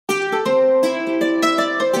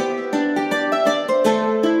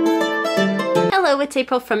Hello, it's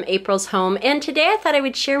April from April's Home, and today I thought I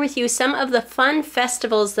would share with you some of the fun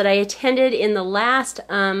festivals that I attended in the last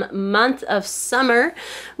month of summer.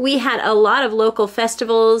 We had a lot of local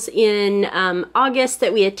festivals in August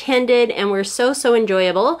that we attended and were so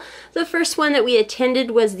enjoyable. The first one that we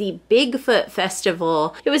attended was the Bigfoot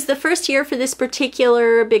Festival. It was the first year for this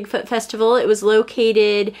particular Bigfoot Festival. It was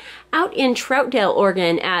located out in Troutdale,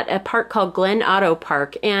 Oregon at a park called Glen Auto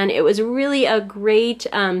Park, and it was really a great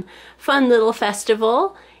fun little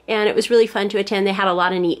festival, and it was really fun to attend. They had a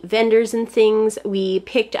lot of neat vendors and things. We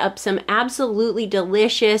picked up some absolutely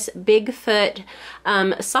delicious Bigfoot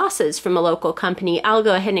sauces from a local company. I'll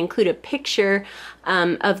go ahead and include a picture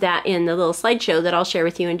of that in the little slideshow that I'll share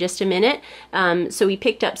with you in just a minute. So we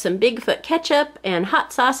picked up some Bigfoot ketchup and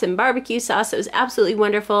hot sauce and barbecue sauce. It was absolutely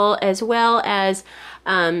wonderful, as well as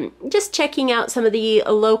just checking out some of the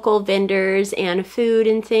local vendors and food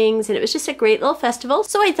and things, and it was just a great little festival.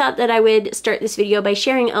 So I thought that I would start this video by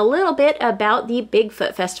sharing a little bit about the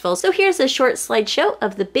Bigfoot Festival. So here's a short slideshow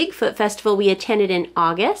of the Bigfoot Festival we attended in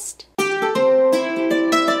August.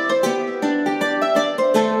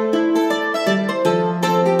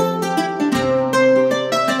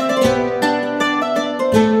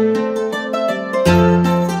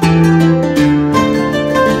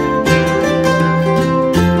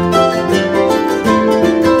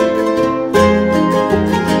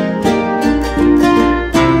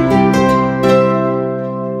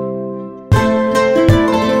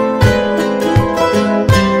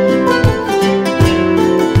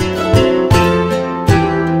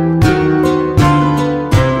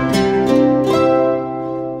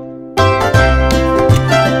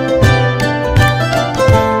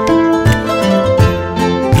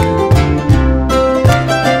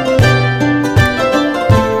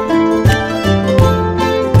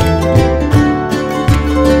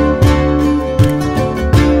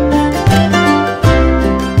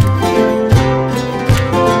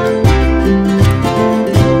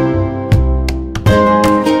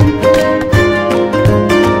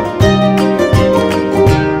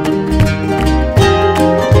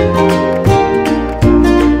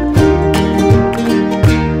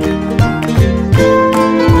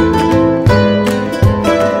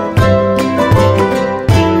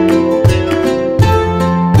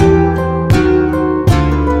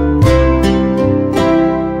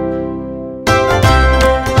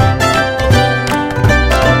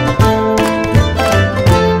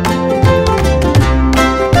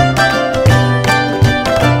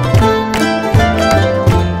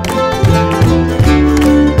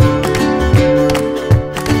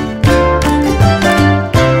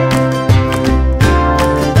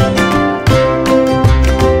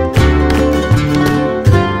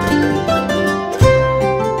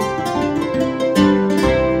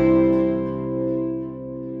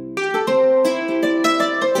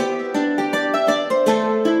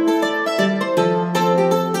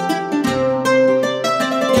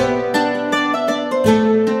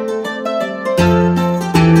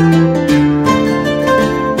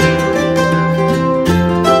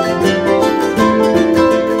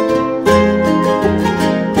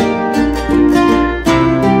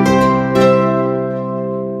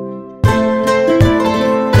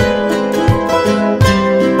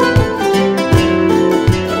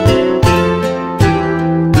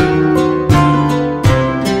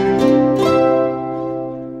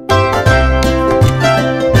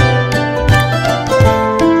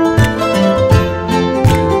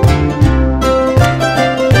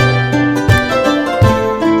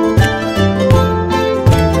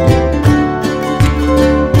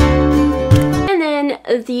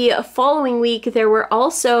 The following week, there were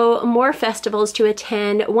also more festivals to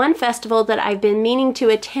attend. One festival that I've been meaning to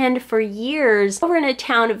attend for years, over in a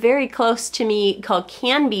town very close to me called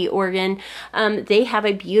Canby, Oregon. They have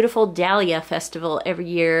a beautiful Dahlia festival every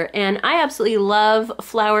year, and I absolutely love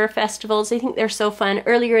flower festivals. I think they're so fun.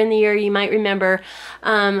 Earlier in the year, you might remember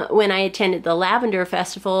when I attended the Lavender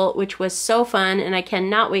Festival, which was so fun, and I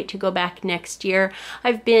cannot wait to go back next year.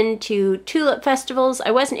 I've been to tulip festivals.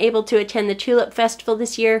 I wasn't able to attend the Tulip Festival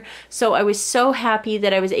this year, so I was so happy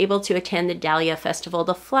that I was able to attend the Dahlia Festival.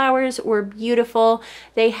 The flowers were beautiful.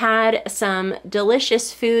 They had some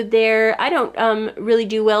delicious food there. I don't really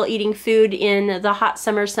do well eating food in the hot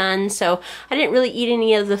summer sun, so I didn't really eat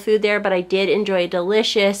any of the food there, but I did enjoy a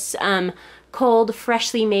delicious cold,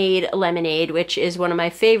 freshly made lemonade, which is one of my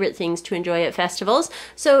favorite things to enjoy at festivals.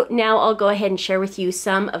 So now I'll go ahead and share with you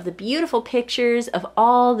some of the beautiful pictures of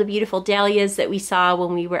all the beautiful dahlias that we saw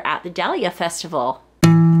when we were at the Dahlia Festival.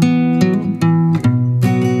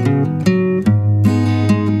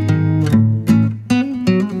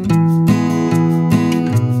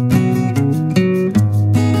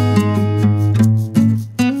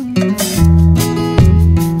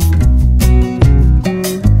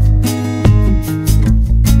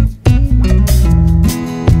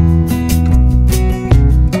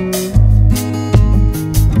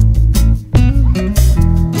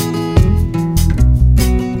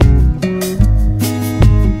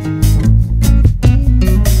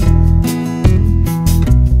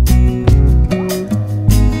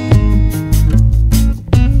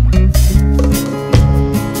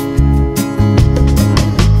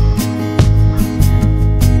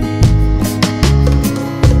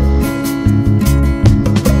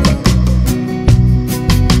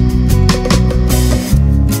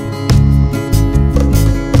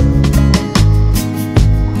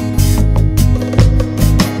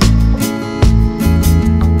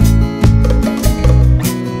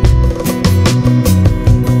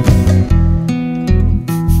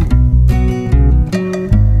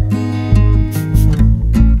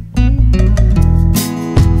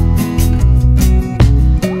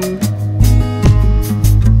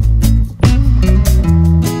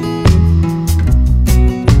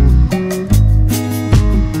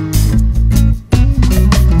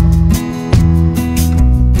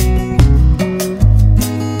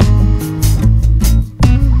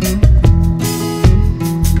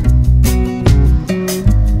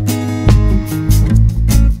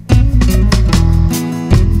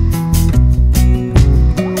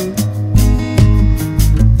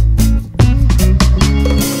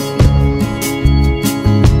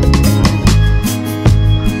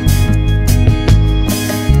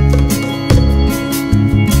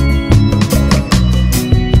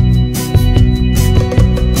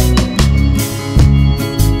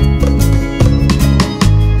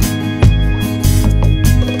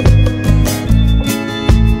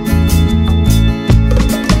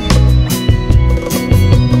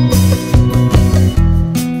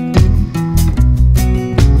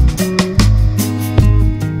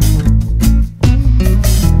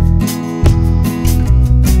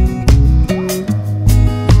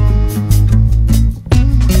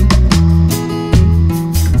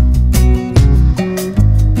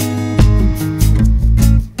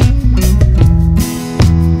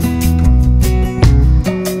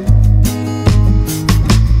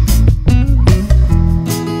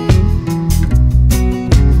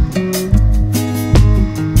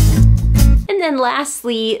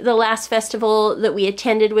 lastly, the last festival that we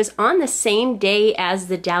attended was on the same day as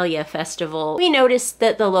the Dahlia Festival. We noticed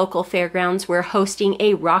that the local fairgrounds were hosting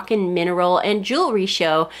a rock and mineral and jewelry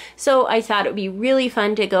show, so I thought it would be really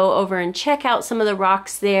fun to go over and check out some of the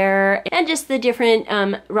rocks there and just the different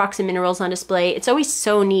rocks and minerals on display. It's always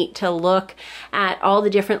so neat to look at all the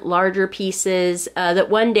different larger pieces that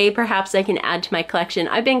one day perhaps I can add to my collection.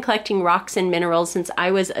 I've been collecting rocks and minerals since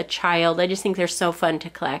I was a child. I just think they're so fun to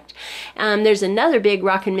collect. There's another big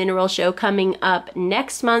rock and mineral show coming up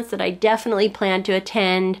next month that I definitely plan to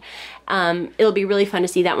attend. It'll be really fun to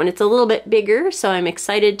see that one. It's a little bit bigger, so I'm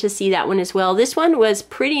excited to see that one as well. This one was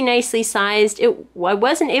pretty nicely sized. I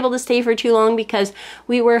wasn't able to stay for too long because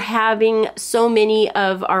we were having so many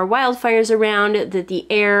of our wildfires around that the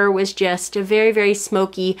air was just very, very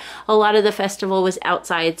smoky. A lot of the festival was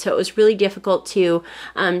outside, so it was really difficult to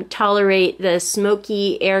tolerate the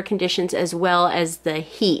smoky air conditions as well as the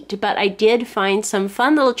heat. But I did find some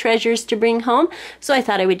fun little treasures to bring home, so I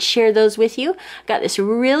thought I would share those with you. Got this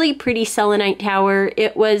really pretty selenite tower.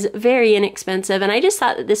 It was very inexpensive, and I just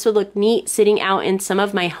thought that this would look neat sitting out in some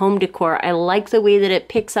of my home decor. I like the way that it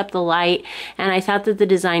picks up the light, and I thought that the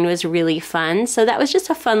design was really fun. So that was just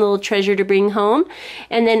a fun little treasure to bring home.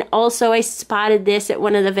 And then also I spotted this at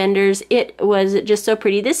one of the vendors. It was just so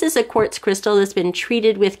pretty. This is a quartz crystal that's been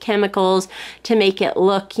treated with chemicals to make it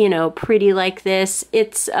look, you know, pretty like this.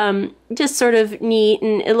 It's just sort of neat,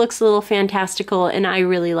 and it looks a little fantastical, and I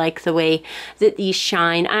really like the way that these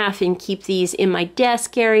shine. I often keep these in my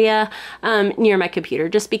desk area near my computer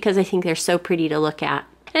just because I think they're so pretty to look at.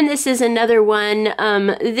 And this is another one.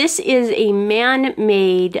 This is a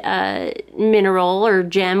man-made mineral or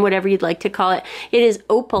gem, whatever you'd like to call it. It is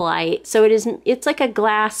opalite, so it's like a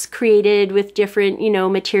glass created with different, you know,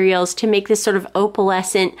 materials to make this sort of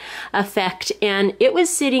opalescent effect. And it was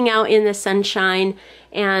sitting out in the sunshine,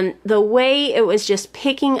 and the way it was just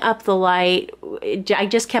picking up the light, I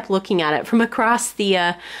just kept looking at it from across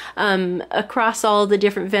the across all the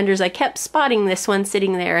different vendors. I kept spotting this one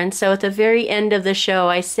sitting there, and so at the very end of the show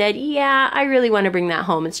I said, yeah, I really want to bring that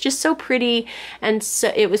home. It's just so pretty, and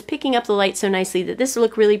so it was picking up the light so nicely that this would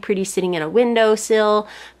look really pretty sitting in a windowsill,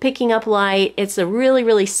 picking up light. It's a really,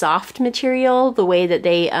 really soft material. The way that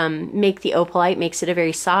they make the opalite makes it a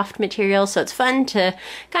very soft material, so it's fun to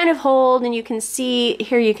kind of hold, and you can see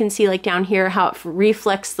here, you can see like down here how it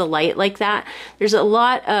reflects the light like that. There's a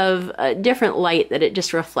lot of different light that it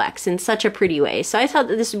just reflects in such a pretty way. So I thought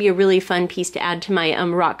that this would be a really fun piece to add to my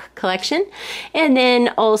rock collection. And then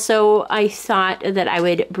also I thought that I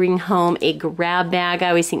would bring home a grab bag. I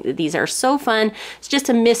always think that these are so fun. It's just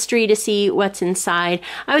a mystery to see what's inside.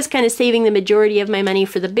 I was kind of saving the majority of my money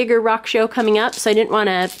for the bigger rock show coming up, so I didn't want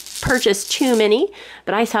to purchase too many,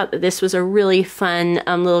 but I thought that this was a really fun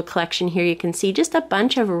little collection here. You can see just a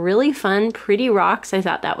bunch of really fun, pretty rocks. I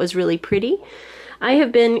thought that was really pretty. I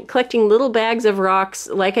have been collecting little bags of rocks,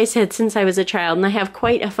 like I said, since I was a child, and I have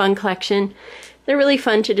quite a fun collection. They're really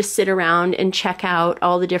fun to just sit around and check out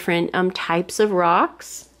all the different types of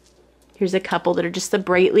rocks. Here's a couple that are just the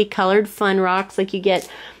brightly colored fun rocks like you get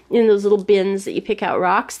in those little bins that you pick out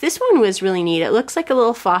rocks. This one was really neat. It looks like a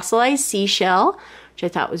little fossilized seashell, which I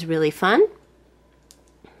thought was really fun.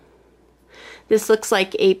 This looks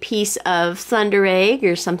like a piece of thunder egg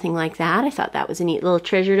or something like that. I thought that was a neat little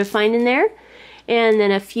treasure to find in there. And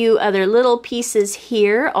then a few other little pieces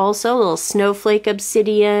here, also a little snowflake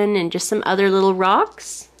obsidian and just some other little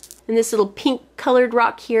rocks. And this little pink colored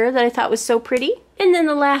rock here that I thought was so pretty. And then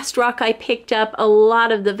the last rock I picked up, a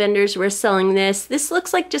lot of the vendors were selling this. This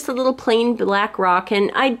looks like just a little plain black rock,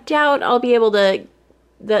 and I doubt I'll be able to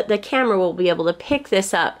the camera will be able to pick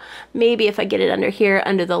this up. Maybe if I get it under here,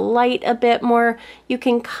 under the light a bit more, you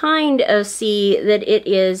can kind of see that it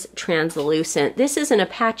is translucent. This is an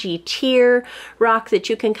Apache tear rock that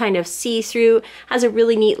you can kind of see through. Has a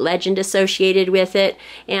really neat legend associated with it,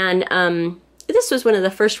 and this was one of the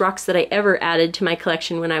first rocks that I ever added to my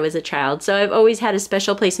collection when I was a child. So I've always had a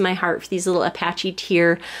special place in my heart for these little Apache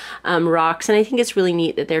tear rocks, and I think it's really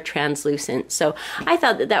neat that they're translucent. So I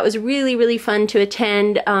thought that that was really, really fun to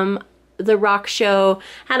attend. The rock show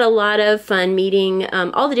had a lot of fun meeting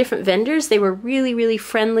all the different vendors. They were really, really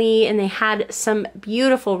friendly, and they had some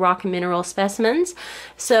beautiful rock and mineral specimens.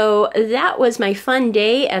 So that was my fun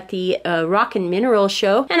day at the rock and mineral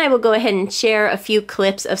show, and I will go ahead and share a few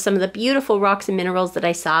clips of some of the beautiful rocks and minerals that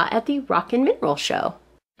I saw at the rock and mineral show.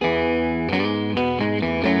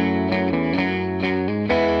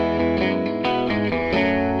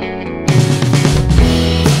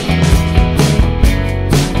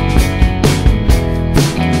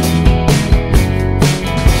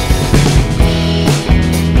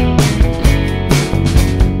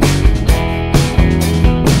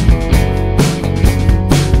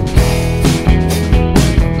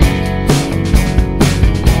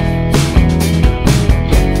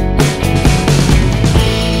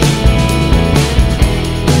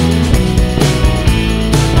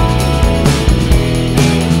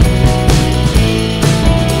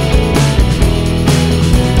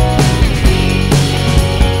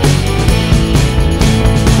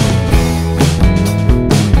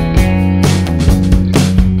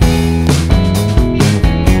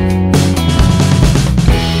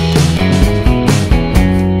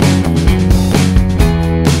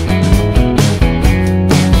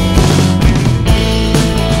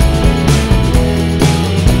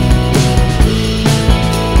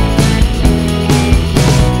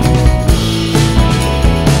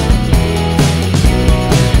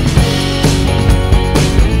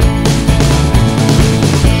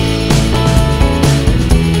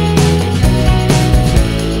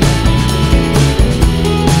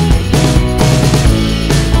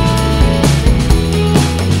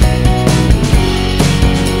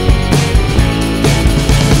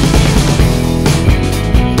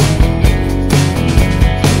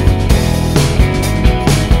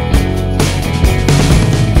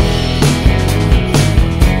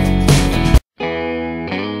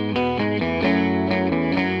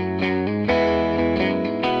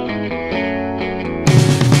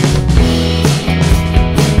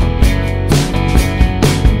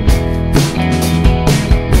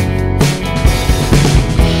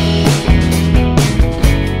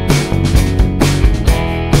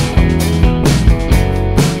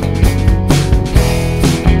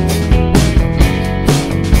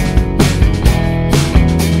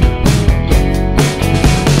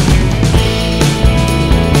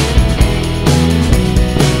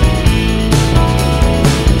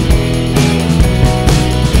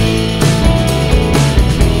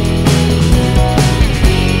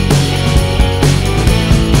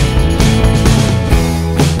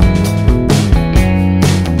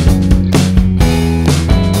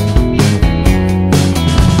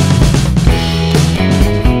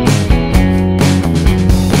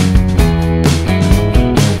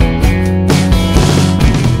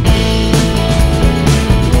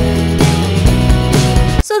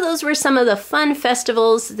 over some of the fun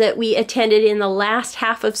festivals that we attended in the last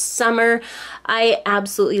half of summer. I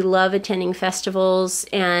absolutely love attending festivals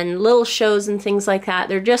and little shows and things like that.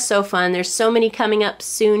 They're just so fun. There's so many coming up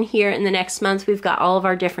soon here in the next month. We've got all of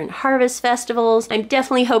our different harvest festivals. I'm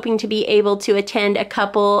definitely hoping to be able to attend a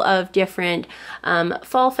couple of different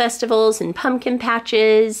fall festivals and pumpkin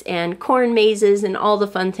patches and corn mazes and all the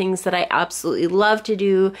fun things that I absolutely love to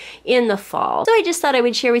do in the fall. So I just thought I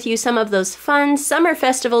would share with you some of those fun summer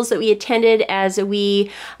festivals that we attended as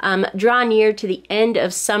we draw near to the end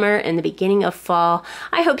of summer and the beginning of fall.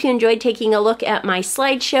 I hope you enjoyed taking a look at my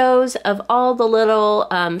slideshows of all the little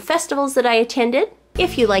festivals that I attended.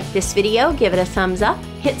 If you liked this video, give it a thumbs up,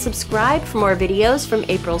 hit subscribe for more videos from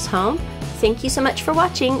April's Home. Thank you so much for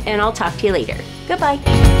watching, and I'll talk to you later. Goodbye.